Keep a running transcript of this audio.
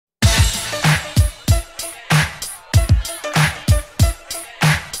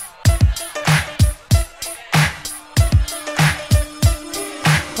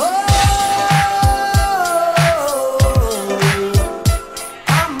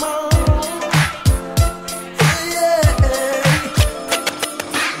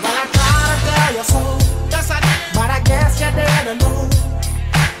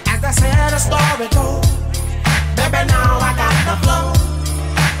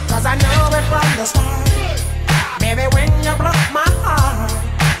the start. Baby, when you broke my heart,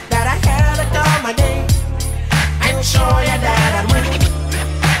 that I had to come again and show you that I'd win.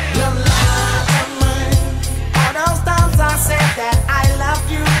 You lied to me. All those times I said that I love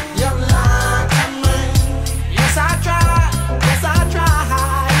you, you lied to me. Yes, I tried. Yes, I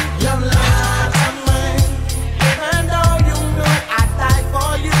tried. You lied to me. Even though you knew I'd die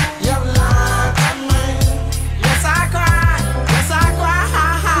for you, you lied to me. Yes, I cried. Yes, I cried.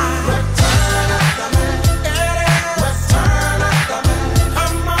 Return of the man. Return of the man.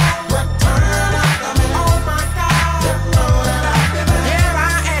 Come on. Return of the man. Oh my God. You know that I've been there. Here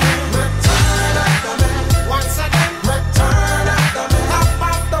I am. Return of the man. Once again. Return of the man. Top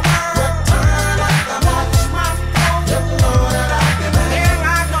of the world. Return of the man. Watch my flow. You know that I've been there. Here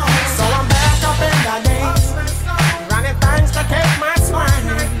I go. So I'm back up in the game. Running things to keep my smile.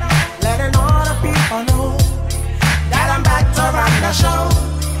 Letting all the people know that I'm back to run the show.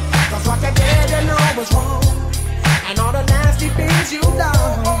 Cause what you did, you know was wrong. And all the nasty things you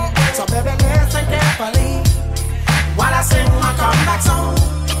done. So baby, listen carefully while I sing my comeback song.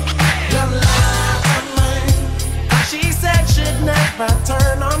 You lied to me. She said she'd never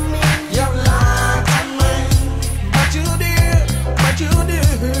turn